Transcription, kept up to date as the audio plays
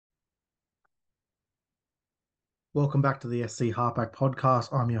Welcome back to the SC Halfback Podcast.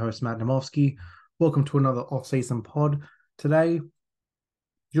 I'm your host, Matt Namovsky. Welcome to another off-season pod. Today,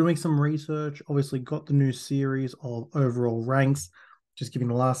 doing some research, obviously got the new series of overall ranks, just giving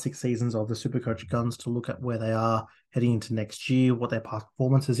the last 6 seasons of the Supercoach Guns to look at where they are heading into next year, what their past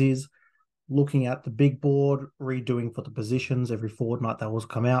performances is, looking at the big board, redoing for the positions every fortnight that will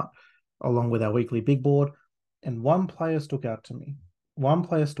come out, along with our weekly big board. And one player stuck out to me. One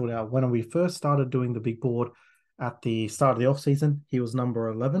player stood out when we first started doing the big board at the start of the off-season. He was number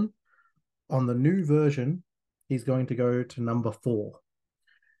 11. On the new version, he's going to go to number 4.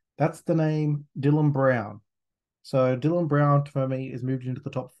 That's the name Dylan Brown. So Dylan Brown, for me, is moved into the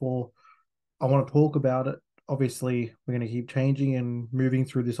top 4. I want to talk about it. Obviously, we're going to keep changing and moving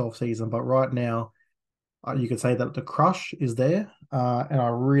through this off-season, but right now, you could say that the crush is there, and I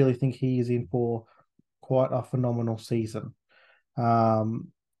really think he is in for quite a phenomenal season. Um,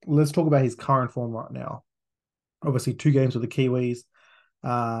 let's talk about his current form right now. Obviously, 2 games with the Kiwis.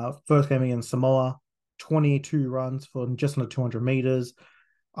 First game against Samoa, 22 runs for just under 200 meters.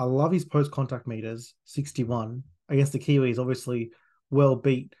 I love his post-contact meters, 61. Against the Kiwis, obviously well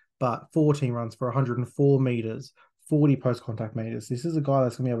beat, but 14 runs for 104 meters, 40 post-contact meters. This is a guy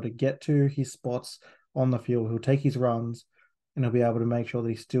that's going to be able to get to his spots on the field. He'll take his runs, and he'll be able to make sure that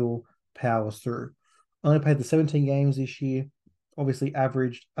he still powers through. Only played the 17 games this year, obviously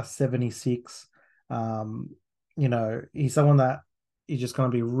averaged a 76. He's someone that is just going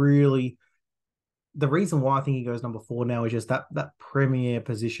to be really. The reason why I think he goes number 4 now is just that premier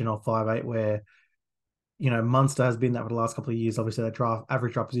position of 5'8", where Munster has been that for the last couple of years. Obviously, that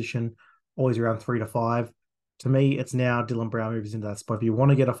average draft position always around 3 to 5. To me, it's now Dylan Brown moves into that spot. If you want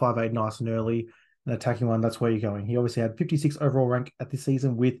to get a 5'8" nice and early, an attacking one, that's where you're going. He obviously had 56 overall rank at this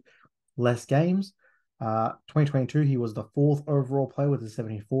season with less games. 2022, he was the 4th overall player with a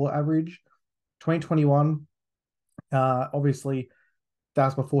 74 average. 2021, obviously,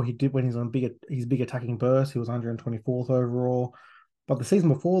 that's before he did when he's on his big attacking burst. He was 124th overall. But the season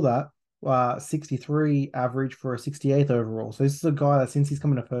before that, 63 average for a 68th overall. So this is a guy that since he's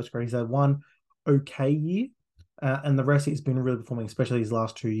coming to first grade, he's had one okay year. And the rest he's been really performing, especially these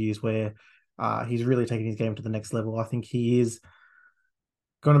last 2 years where he's really taken his game to the next level. I think he is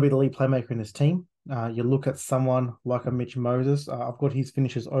going to be the lead playmaker in this team. You look at someone like a Mitch Moses. I've got his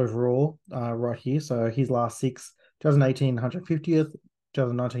finishes overall right here. So his last 6, 2018, 150th,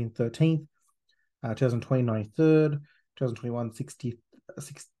 2019, 13th, 2020, 93rd, 2021,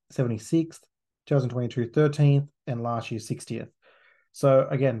 76th, 2022, 13th, and last year, 60th. So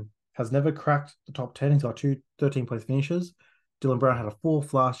again, has never cracked the top 10. He's got 2 13-place finishes. Dylan Brown had a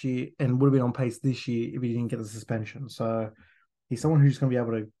 4th last year and would have been on pace this year if he didn't get the suspension. So he's someone who's going to be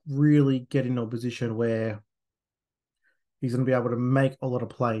able to really get into a position where he's going to be able to make a lot of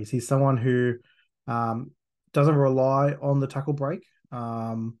plays. He's someone who doesn't rely on the tackle break.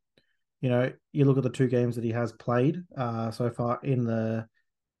 You look at the 2 games that he has played so far in the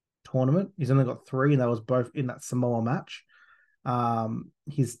tournament. He's only got 3, and that was both in that Samoa match.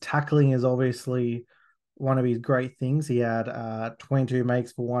 His tackling is obviously one of his great things. He had 22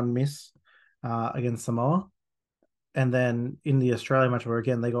 makes for 1 miss against Samoa. And then in the Australia match, where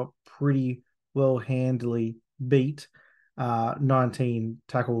again they got pretty well handily beat, 19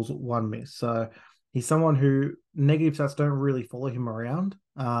 tackles, 1 miss. So he's someone who negative stats don't really follow him around.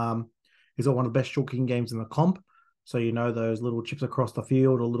 He's got one of the best short kicking games in the comp. So those little chips across the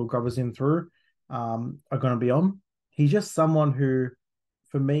field or little grubbers in through are going to be on. He's just someone who,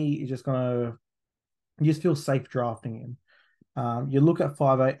 for me, is just going to. You just feel safe drafting him. You look at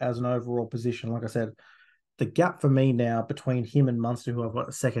 5'8" as an overall position. Like I said, the gap for me now between him and Munster, who I've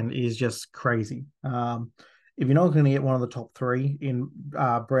got second, is just crazy. If you're not going to get one of the top 3 in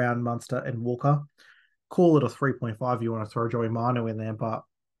Brown, Munster, and Walker, call it a 3.5 if you want to throw Joey Manu in there. But,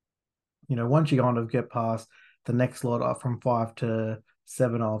 once you kind of get past the next lot up from 5 to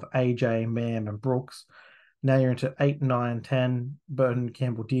 7 of AJ, Mam, and Brooks, now you're into 8, 9, 10, Burton,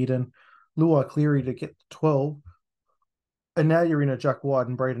 Campbell, Dearden, Luai Cleary to get 12. And now you're in a Jack White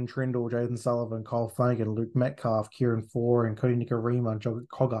and Braden Trindle, Jaden Sullivan, Kyle Flanagan, Luke Metcalf, Kieran Four, and Cody Nikarima and Jogger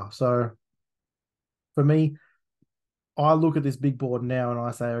Cogger. So for me, I look at this big board now and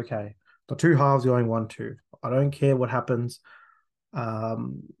I say, okay, the 2 halves going 1-2. I don't care what happens.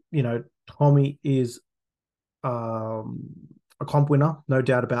 Tommy is a comp winner, no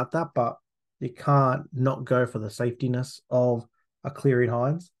doubt about that, but you can't not go for the safetiness of a Cleary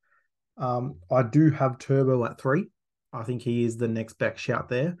Hines. I do have Turbo at 3. I think he is the next back shout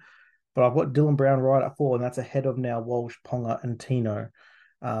there. But I've got Dylan Brown right at 4, and that's ahead of now Walsh, Ponga, and Tino.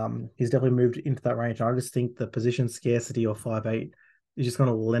 He's definitely moved into that range. And I just think the position scarcity of 5'8" is just going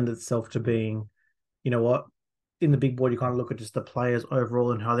to lend itself to being, you know what, in the big board, you kind of look at just the players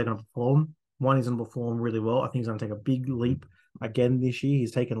overall and how they're going to perform. One is going to perform really well. I think he's going to take a big leap again this year.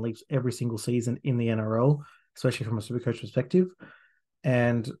 He's taken leaps every single season in the NRL, especially from a Supercoach perspective.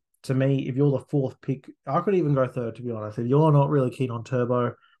 And to me, if you're the fourth pick, I could even go third, to be honest. If you're not really keen on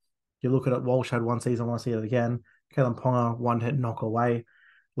Turbo, you look at it, Walsh had one season, want to see it again. Kalen Ponga, one hit knock away.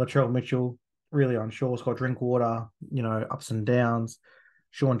 Latrell Mitchell, really unsure, Scott Drinkwater, ups and downs.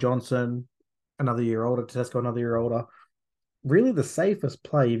 Sean Johnson, another year older. Tedesco, another year older. Really, the safest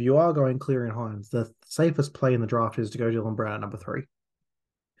play, if you are going Cleary Hines, the safest play in the draft is to go Dylan Brown at number 3.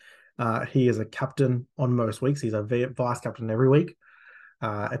 He is a captain on most weeks. He's a vice captain every week.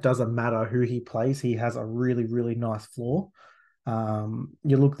 It doesn't matter who he plays. He has a really, really nice floor.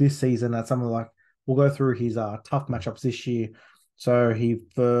 You look this season at something like, we'll go through his tough matchups this year. So he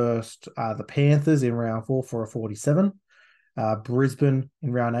first the Panthers in round 4 for a 47, Brisbane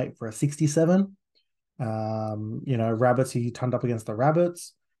in round 8 for a 67. Rabbits, he turned up against the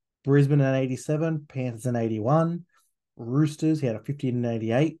Rabbits, Brisbane in 87, Panthers in 81, Roosters, he had a 50 and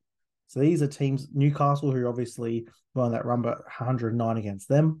 88. So these are teams, Newcastle, who obviously won that run, but 109 against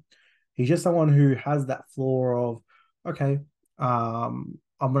them. He's just someone who has that floor of, okay, I'm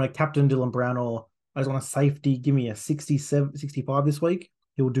going to captain Dylan Brown, or I just want a safety, give me a 67, 65 this week.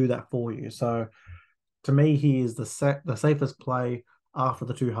 He'll do that for you. So to me, he is the safest play after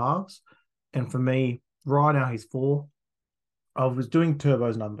the two halves. And for me, right now, he's 4. I was doing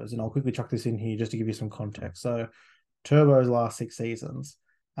Turbo's numbers, and I'll quickly chuck this in here just to give you some context. So Turbo's last 6 seasons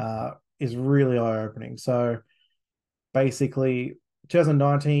is really eye-opening. So basically,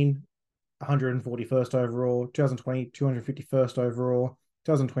 2019, 141st overall, 2020, 251st overall,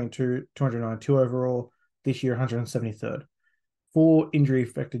 2022, 292 overall, this year, 173rd. 4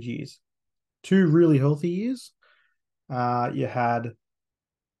 injury-affected years. 2 really healthy years. You had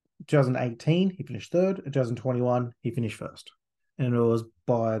 2018, he finished 3rd. 2021, he finished 1st. And it was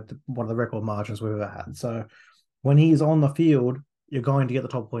by one of the record margins we've ever had. So when he's on the field, you're going to get the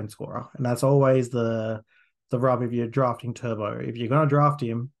top point scorer. And that's always the rub if you're drafting Turbo. If you're going to draft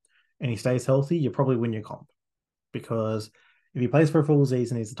him and he stays healthy, you probably win your comp. Because if he plays for a full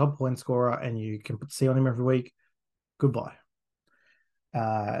season, he's the top point scorer and you can put C on him every week, goodbye.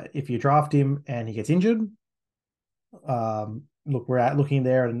 If you draft him and he gets injured, we're looking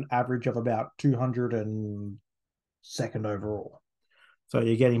there at an average of about 202nd overall. So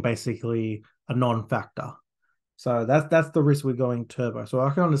you're getting basically a non-factor. So that's the risk we're going Turbo. So I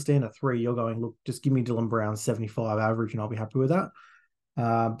can understand at 3, you're going, look, just give me Dylan Brown 75 average and I'll be happy with that.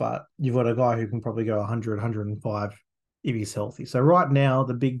 But you've got a guy who can probably go 100, 105 if he's healthy. So right now,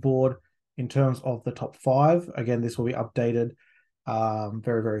 the big board in terms of the top 5, again, this will be updated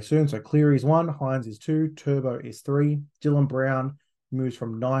very, very soon. So Cleary's 1, Hines is 2, Turbo is 3, Dylan Brown moves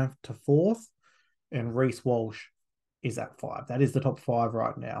from 9th to 4th, and Reece Walsh is at 5. That is the top 5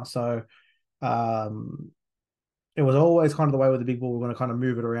 right now. So it was always kind of the way with the big ball. We're going to kind of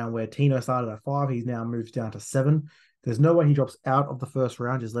move it around where Tino started at 5. He's now moved down to 7. There's no way he drops out of the first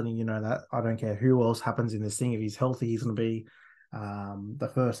round, just letting you know that. I don't care who else happens in this thing. If he's healthy, he's going to be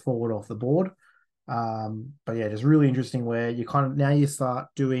the first forward off the board. But yeah, just really interesting where you kind of, now you start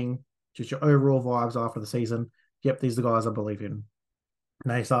doing just your overall vibes after the season. Yep, these are the guys I believe in.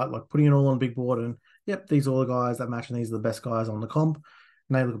 Now you start like putting it all on the big board and yep, these are all the guys that match and these are the best guys on the comp.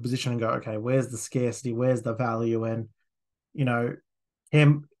 And they look at position and go, okay, where's the scarcity? Where's the value? And,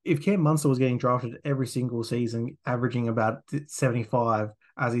 if Cam Munster was getting drafted every single season, averaging about 75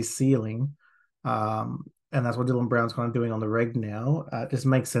 as his ceiling, and that's what Dylan Brown's kind of doing on the reg now, it just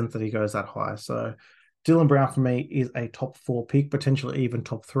makes sense that he goes that high. So Dylan Brown for me is a top 4 pick, potentially even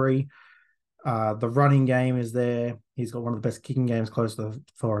top 3. The running game is there. He's got one of the best kicking games close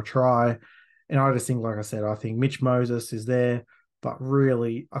for a try. And I just think, like I said, I think Mitch Moses is there. But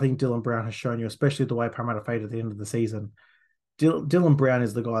really, I think Dylan Brown has shown you, especially the way Parramatta faded at the end of the season, Dylan Brown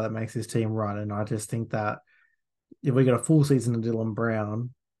is the guy that makes this team run. And I just think that if we get a full season of Dylan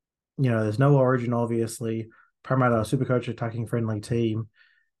Brown, there's no origin, obviously. Parramatta, a Supercoach attacking friendly team.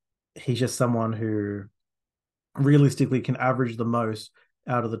 He's just someone who realistically can average the most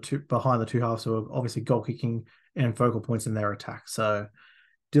out of the two behind the two halves, so obviously goal kicking and focal points in their attack. So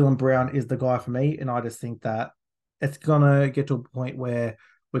Dylan Brown is the guy for me, and I just think that it's gonna get to a point where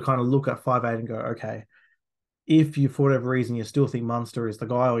we kind of look at 5'8" and go, okay, if you for whatever reason you still think Munster is the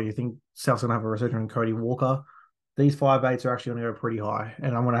guy, or you think South's gonna have a resurgence in Cody Walker, these 5'8s are actually gonna go pretty high,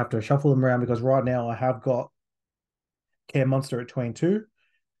 and I'm gonna have to shuffle them around because right now I have got Cam Munster at 22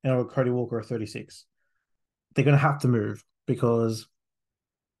 and I've got Cody Walker at 36. They're gonna have to move because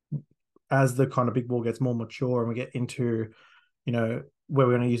as the kind of big ball gets more mature and we get into, where we're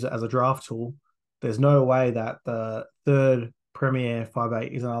going to use it as a draft tool, there's no way that the third Premier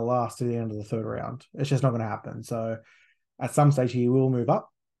 5'8" is going to last to the end of the third round. It's just not going to happen. So at some stage, he will move up,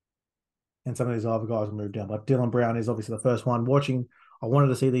 and some of these other guys will move down. But Dylan Brown is obviously the first one watching. I wanted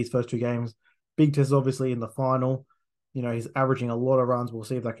to see these first two games. Big Test, obviously, in the final. You know, he's averaging a lot of runs. We'll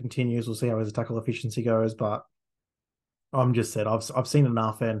see if that continues. We'll see how his tackle efficiency goes. But I'm just said, I've seen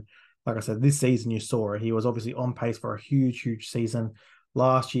enough. And like I said, this season you saw it. He was obviously on pace for a huge, huge season.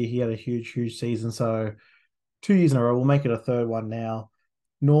 Last year, he had a huge, huge season. So 2 years in a row, we'll make it a third one now.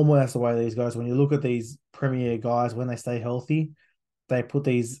 Normally, that's the way these guys, when you look at these premier guys, when they stay healthy, they put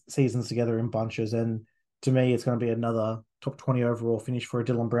these seasons together in bunches. And to me, it's going to be another top 20 overall finish for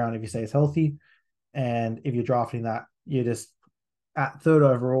Dylan Brown if he stays healthy. And if you're drafting that, you're just at third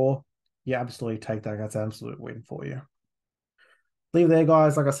overall, you absolutely take that. That's an absolute win for you. Leave there,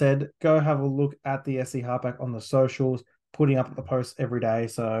 guys. Like I said, go have a look at the SC Halfback on the socials, putting up the posts every day.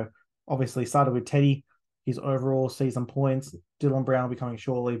 So obviously started with Teddy, his overall season points. Dylan Brown will be coming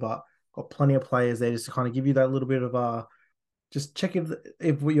shortly, but got plenty of players there just to kind of give you that little bit of just check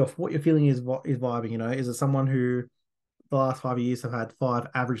if what you're feeling is vibing. You know, is it someone who the last 5 years have had 5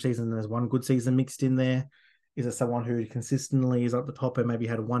 average seasons and there's one good season mixed in there? Is it someone who consistently is up the top and maybe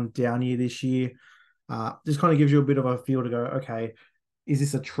had one down year this year? Just kind of gives you a bit of a feel to go, okay, is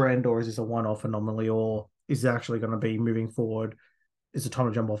this a trend or is this a one-off anomaly, or is it actually going to be moving forward? Is it time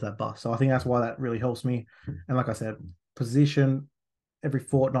to jump off that bus? So I think that's why that really helps me. And like I said, position every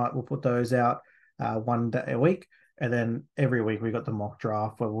fortnight, we'll put those out one day a week. And then every week we got the mock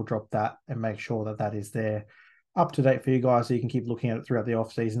draft where we'll drop that and make sure that that is there up to date for you guys so you can keep looking at it throughout the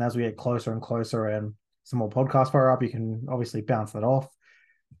off season. As we get closer and closer and some more podcasts fire up, you can obviously bounce that off.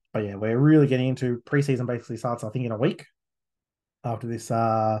 But yeah, we're really getting into preseason. Basically starts, I think, in a week after this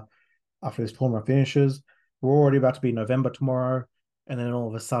tournament finishes. We're already about to be November tomorrow, and then all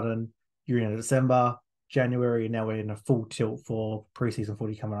of a sudden you're in December, January, and now we're in a full tilt for preseason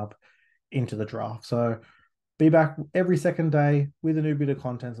footy coming up into the draft. So be back every second day with a new bit of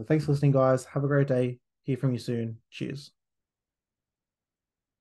content. So thanks for listening, guys. Have a great day. Hear from you soon. Cheers.